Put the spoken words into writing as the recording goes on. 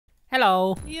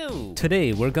Hello. You.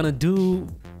 Today we're gonna do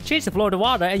change the floor to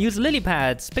water and use lily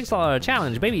pads. Pixel art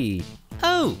challenge, baby.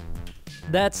 Oh,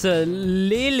 That's a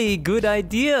really good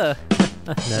idea.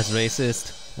 That's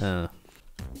racist.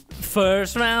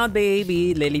 First round,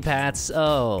 baby. Lily pads.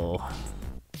 Oh.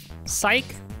 Psych.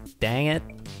 Dang it.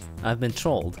 I've been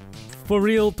trolled. For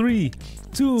real, 3,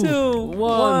 2,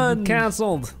 1.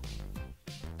 Cancelled.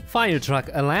 Fire truck,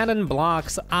 Aladdin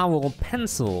blocks, owl,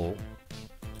 pencil.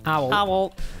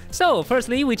 Owl. So,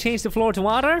 firstly, we change the floor to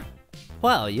water.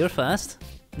 well, you're first.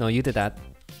 No, you did that.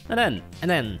 And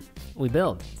then we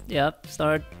build. Yep,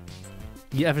 start.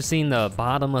 You ever seen the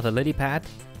bottom of a lily pad?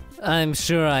 I'm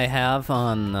sure I have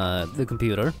on the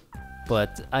computer,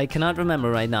 but I cannot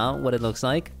remember right now what it looks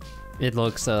like. It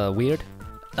looks weird.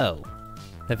 Oh,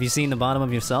 have you seen the bottom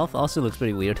of yourself? Also looks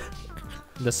pretty weird.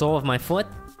 The sole of my foot?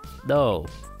 No,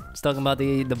 it's talking about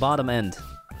the bottom end.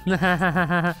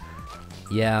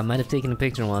 Yeah, I might have taken a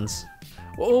picture once.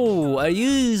 Oh, are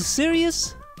you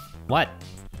serious? What?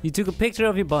 You took a picture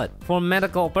of your butt. For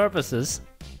medical purposes.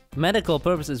 Medical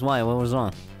purposes, why? What was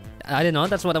wrong? I didn't know,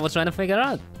 that's what I was trying to figure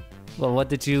out. Well, what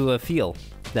did you feel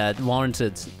that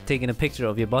warranted taking a picture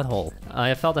of your butthole?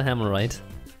 I felt a hemorrhoid.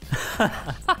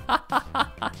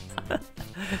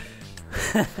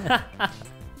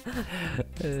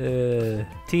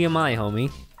 TMI,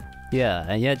 homie. Yeah,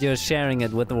 and yet you're sharing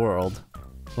it with the world.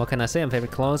 What can I say? I'm very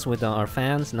close with our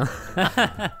fans. No.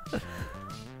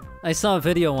 I saw a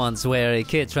video once where a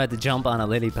kid tried to jump on a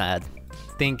lily pad,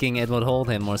 thinking it would hold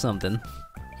him or something.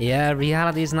 Yeah,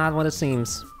 reality is not what it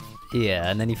seems. Yeah,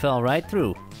 and then he fell right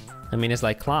through. I mean, it's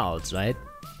like clouds, right?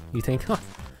 You think, huh,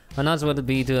 how nice would it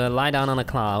be to lie down on a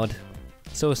cloud?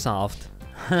 So soft.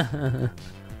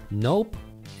 Nope,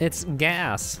 it's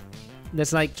gas.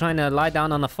 That's like trying to lie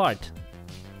down on a fart.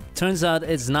 Turns out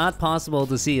it's not possible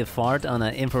to see a fart on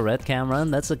an infrared camera.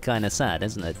 That's kind of sad,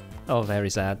 isn't it? Oh, very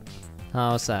sad.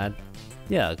 How sad.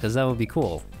 Yeah, because that would be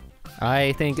cool.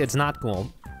 I think it's not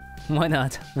cool. Why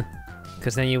not?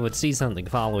 Because then you would see something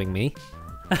following me.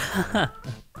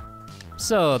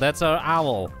 So, that's our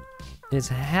owl. It's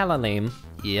hella lame.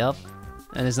 Yep,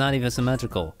 and it's not even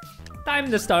symmetrical. Time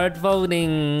to start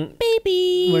voting.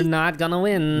 Baby! We're not gonna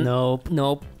win. Nope.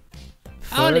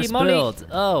 Holy First moly. build.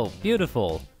 Oh,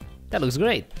 beautiful. That looks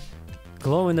great.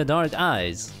 Glow-in-the-dark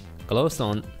eyes.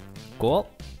 Glowstone. Cool.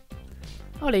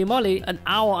 Holy moly. An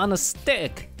owl on a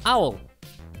stick. Owl.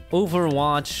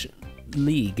 Overwatch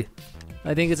League.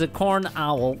 I think it's a corn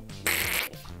owl.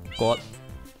 Cool.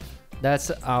 That's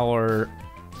our...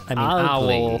 Ugly.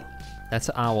 owl. That's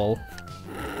owl.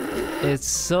 It's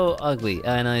so ugly,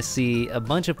 and I see a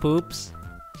bunch of poops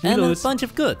and a bunch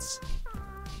of goods.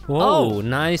 Whoa, Oh,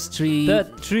 nice tree. The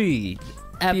tree.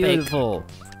 Epic. Beautiful.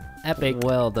 Epic.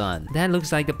 Well done. That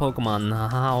looks like the Pokemon.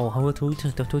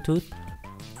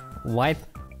 What?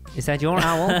 Is that your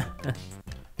owl?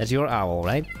 That's your owl,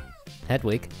 right?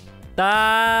 Hedwig.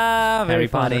 Ah, Harry very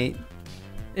Potter. funny.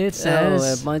 It So,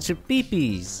 says a bunch of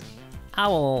peepees.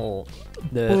 owl.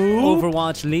 The Boop.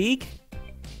 Overwatch League.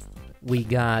 We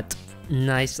got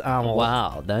nice owl.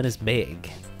 Wow, that is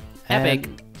big. Epic.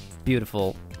 And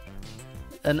beautiful.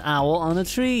 An owl on a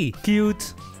tree.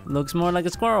 Cute. Looks more like a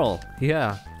squirrel.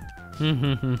 Yeah.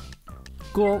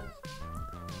 Cool.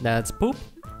 That's poop.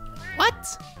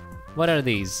 What? What are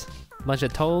these? Bunch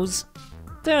of toes?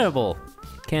 Terrible.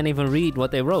 Can't even read what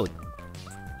they wrote.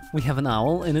 We have an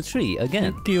owl in a tree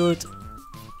again. Cute.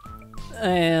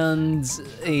 And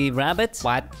a rabbit.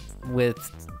 What? With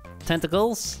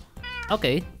tentacles.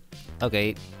 Okay.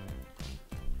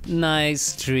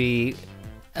 Nice tree.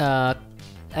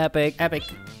 Epic.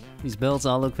 These builds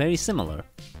all look very similar.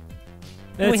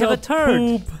 And we have a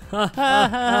turd. Poop.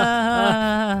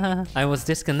 I was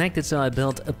disconnected, so I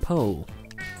built a Poe.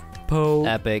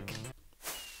 Epic.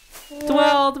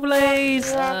 12th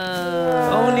place!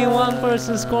 Only Only one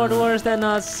person scored worse than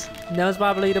us. That was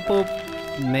probably the poop.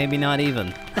 Maybe not even.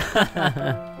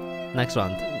 Next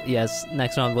round. Yes,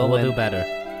 next round we'll We'll win. do better.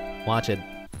 Watch it.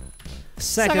 Second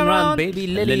Second round, round, baby.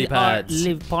 lily pads.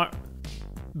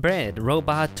 Bread.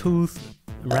 Robot. Tooth.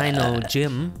 Rhino.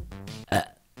 Jim.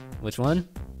 Which one?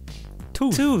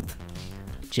 Tooth.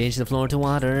 Change the floor to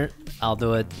water. I'll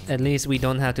do it. At least we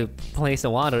don't have to place the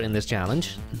water in this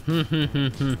challenge.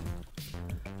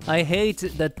 I hate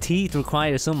that teeth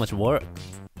require so much work.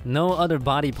 No other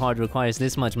body part requires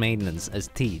this much maintenance as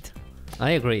teeth.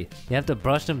 I agree. You have to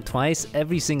brush them twice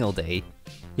every single day.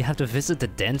 You have to visit the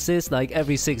dentist like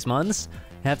every 6 months.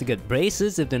 You have to get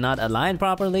braces if they're not aligned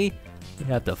properly. You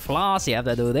have to floss, you have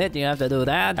to do that, you have to do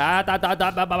that.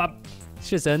 It's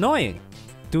just annoying.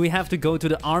 Do we have to go to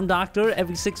the arm doctor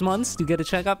every 6 months to get a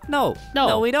checkup? No,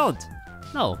 we don't.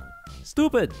 No,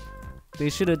 stupid. They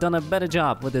should have done a better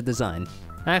job with the design.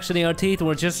 Actually, our teeth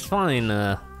were just fine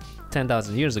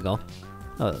 10,000 years ago.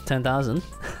 Oh, 10,000?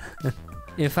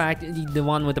 In fact, the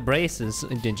one with the braces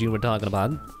that you were talking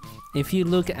about, if you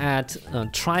look at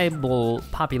tribal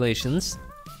populations,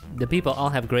 the people all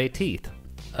have great teeth.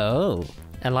 Oh,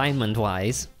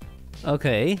 alignment-wise.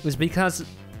 Okay, it was because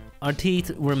our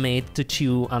teeth were made to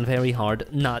chew on very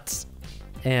hard nuts,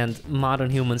 and modern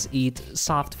humans eat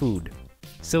soft food.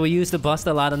 So we used to bust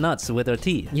a lot of nuts with our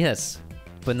teeth. Yes,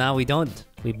 but now we don't.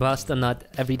 We bust a nut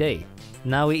every day.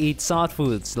 Now we eat soft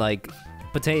foods like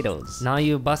potatoes. Now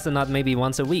you bust a nut maybe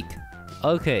once a week.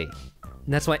 Okay,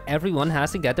 that's why everyone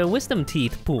has to get their wisdom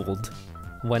teeth pulled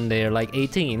when they're like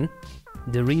 18.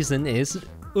 The reason is,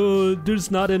 there's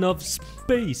not enough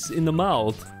space in the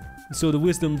mouth, so the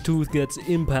wisdom tooth gets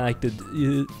impacted.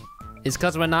 It's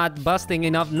because we're not busting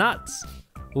enough nuts.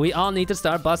 We all need to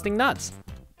start busting nuts.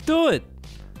 Do it!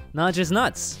 Not just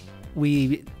nuts.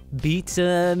 We beat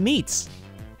meats.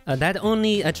 That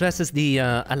only addresses the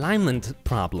alignment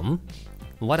problem.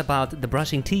 What about the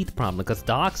brushing teeth problem? Because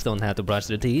dogs don't have to brush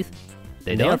their teeth.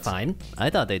 They're fine. I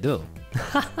thought they do.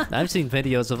 I've seen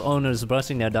videos of owners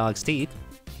brushing their dog's teeth.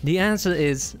 The answer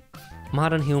is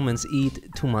modern humans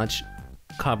eat too much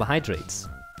carbohydrates.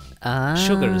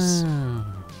 Sugars.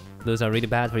 Those are really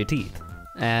bad for your teeth.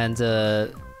 And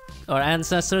our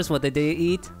ancestors, what did they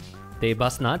eat? They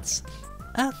bust nuts.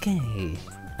 Okay,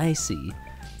 I see.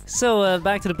 So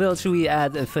back to the build, should we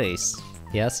add a face?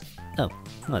 Yes? Oh,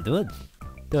 do it.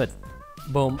 Do it.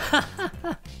 Boom.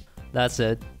 That's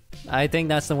it. I think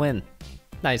that's the win.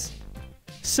 Nice.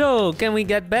 So, can we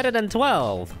get better than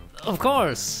 12? Of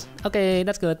course. Okay,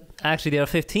 that's good. Actually, there are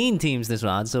 15 teams this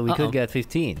round, so we could get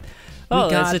 15. Oh,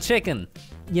 that's a chicken.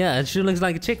 Yeah, it sure looks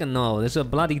like a chicken. No, there's a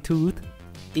bloody tooth.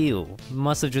 Ew.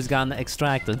 Must have just gotten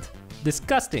extracted.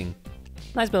 Disgusting.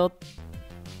 Nice build.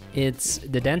 It's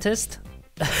the dentist.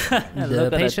 The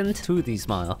patient. Toothy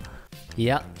smile.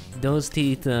 Yeah, those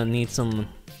teeth need some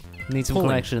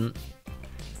correction.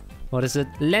 What is it?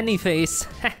 Lenny face.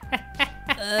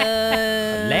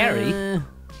 Larry?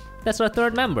 That's our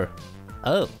third member.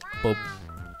 Oh. Boop.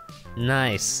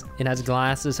 Nice. It has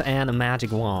glasses and a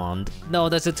magic wand. No,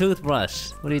 that's a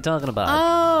toothbrush. What are you talking about?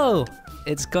 Oh!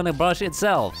 It's gonna brush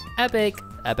itself. Epic.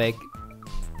 Epic.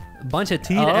 Bunch of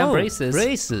teeth and braces.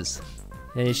 Braces.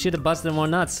 Yeah, you should have busted more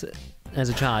nuts as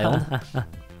a child.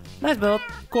 Nice build.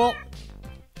 Cool.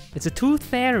 It's a tooth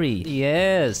fairy.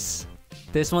 Yes.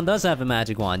 This one does have a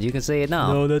magic wand. You can say it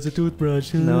now. No, that's a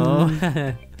toothbrush. No.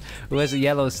 Who has a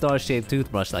yellow star-shaped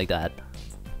toothbrush like that?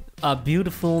 A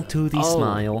beautiful toothy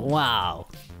smile. Wow.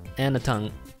 And a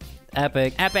tongue.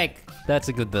 Epic. Epic. That's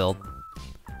a good build.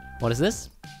 What is this?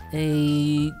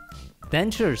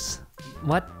 Dentures.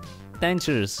 What?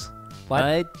 Dentures. What?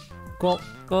 Right. Cool.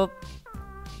 Cool.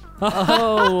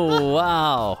 Oh,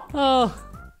 wow. Oh.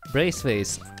 Brace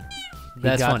face.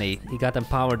 That's funny. You got them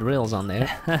powered rails on there.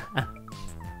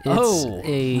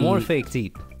 More fake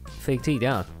teeth. Fake teeth,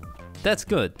 yeah. That's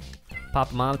good. Pop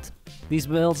them out. These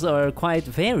builds are quite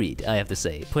varied, I have to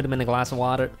say. Put them in a glass of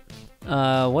water.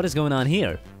 What is going on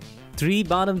here? 3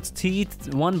 bottomed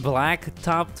teeth, 1 black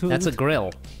top tooth. That's a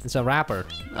grill. It's a wrapper.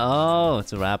 Oh,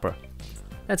 it's a wrapper.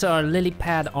 That's our lily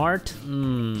pad art.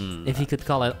 If you could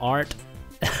call it art.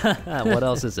 What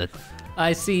else is it?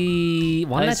 I see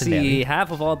one legendary. I see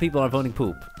half of all people are voting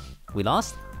poop. We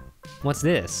lost? What's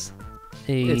this?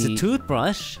 It's a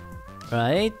toothbrush,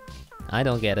 right? I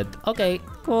don't get it. Okay,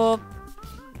 cool.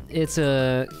 It's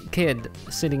a kid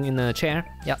sitting in a chair.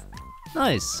 Yep.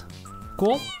 Nice.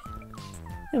 Cool.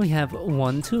 And we have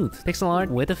 1 tooth. Pixel art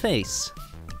with a face.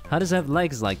 How does it have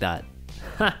legs like that?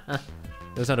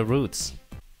 Those are the roots.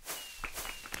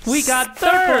 We got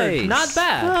third! Not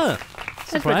bad!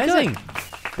 Surprising.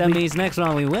 That means next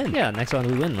round we win. Yeah, next round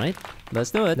we win, right?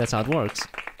 Let's do it. That's how it works.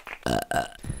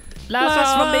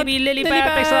 Last one, baby. Lily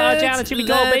pad, pixel art challenge. Here we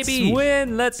go, baby. Let's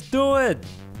win. Let's do it.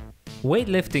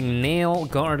 Weightlifting nail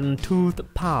garden tooth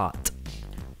pot.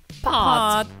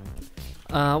 Pot.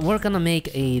 We're gonna make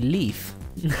a leaf.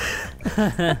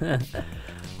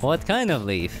 What kind of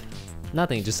leaf?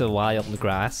 Nothing, just a wild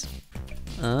grass.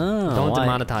 Oh, don't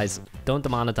demonetize. Don't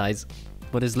demonetize.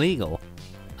 But it's legal.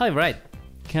 Oh, right.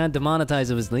 Can't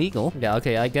demonetize if it's legal. Yeah,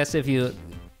 okay, I guess if you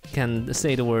can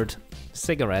say the word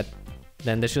cigarette,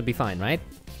 then this should be fine, right?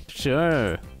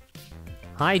 Sure.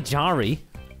 Hi, Jari.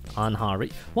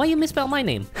 Hari. Why you misspelled my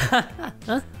name?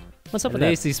 Huh? What's up with that? At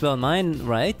least you spelled mine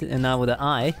right, and not with an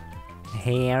I.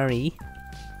 Harry.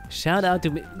 Shout out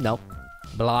to me. Nope.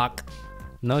 Block.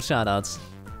 No shout outs.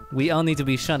 We all need to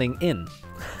be shutting in.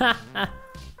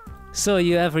 So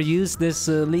you ever used this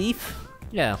leaf?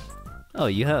 Yeah. Oh,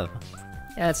 you have.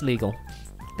 Yeah, it's legal.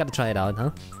 Gotta try it out,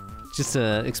 huh? Just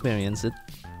to experience it.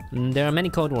 There are many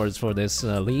code words for this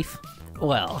leaf.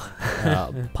 Well,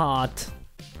 pot,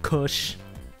 kush,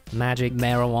 magic,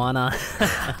 marijuana,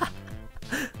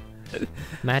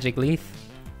 magic leaf,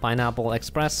 pineapple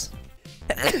express.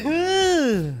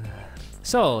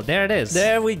 So, there it is.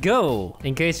 There we go.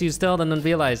 In case you still didn't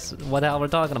realize what the hell we're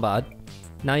talking about,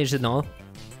 now you should know.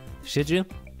 Should you?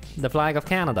 The flag of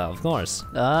Canada, of course.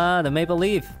 Ah, the maple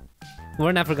leaf.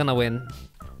 We're never gonna win.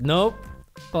 Nope.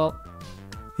 Well,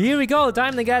 here we go.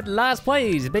 Time to get last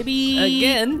place, baby.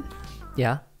 Again?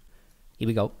 Yeah. Here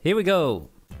we go. Here we go.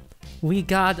 We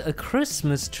got a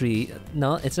Christmas tree.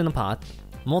 No, it's in a pot.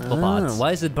 Multiple pots.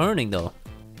 Why is it burning though?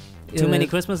 Too many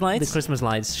Christmas lights? The Christmas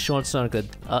lights. Short circuit.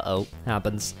 Uh-oh.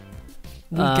 Happens.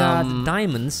 We got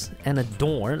diamonds and a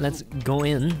door. Let's go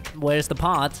in. Where's the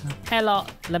pot? Hello.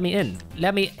 Let me in.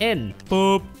 Let me in.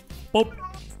 Boop. Boop.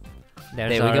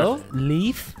 There's There we our go.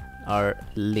 leaf. Our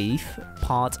leaf.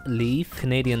 Pot leaf.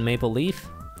 Canadian maple leaf.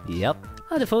 Yep.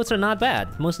 Oh, the votes are not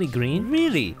bad. Mostly green.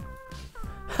 Really?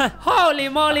 Holy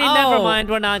moly, Oh. never mind.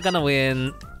 We're not gonna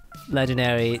win.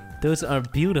 Legendary. Those are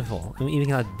beautiful. We even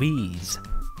got bees.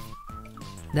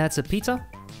 That's a pizza?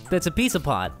 That's a pizza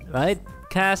pot, right?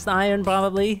 Cast iron,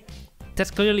 probably?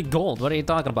 That's clearly gold. What are you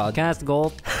talking about? Cast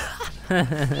gold.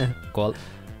 Gold.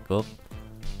 Cool.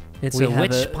 It's We a have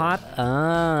witch pot,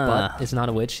 Ah. but it's not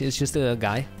a witch. It's just a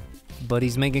guy. But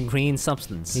he's making green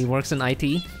substance. He works in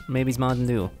IT. Maybe he's Mountain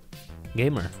Dew.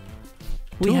 Gamer.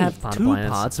 We Two have pot two plants.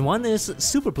 pots. One is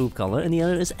super poop color and the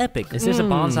other is epic. Is this a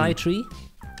bonsai tree?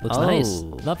 Looks nice.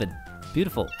 Love it.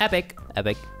 Beautiful. Epic.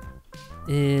 Epic.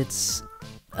 It's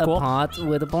A Cool. pot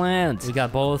with a plant. We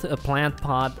got both a plant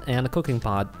pot and a cooking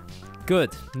pot. Good.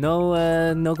 No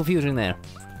confusion there.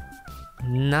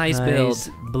 Nice build.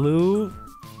 Blue.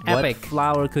 Epic. What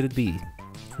flower could it be?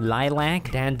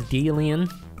 Lilac. Dandelion.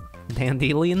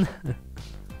 Dandelion.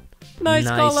 Nice,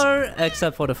 Nice. color,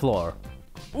 except for the floor.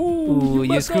 Ooh,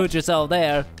 you screwed yourself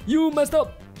there. You messed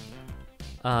up.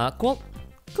 Cool.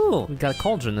 Cool. We got a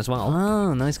cauldron as well.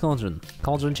 Oh, nice cauldron.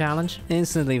 Cauldron challenge.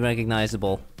 Instantly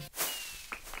recognizable.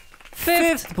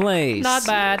 Fifth place. Not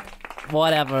bad.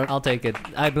 Whatever, I'll take it.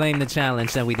 I blame the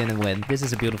challenge that we didn't win. This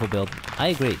is a beautiful build. I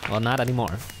agree. Well, not anymore.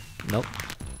 Nope.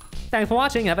 Thanks for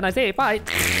watching. Have a nice day. Bye.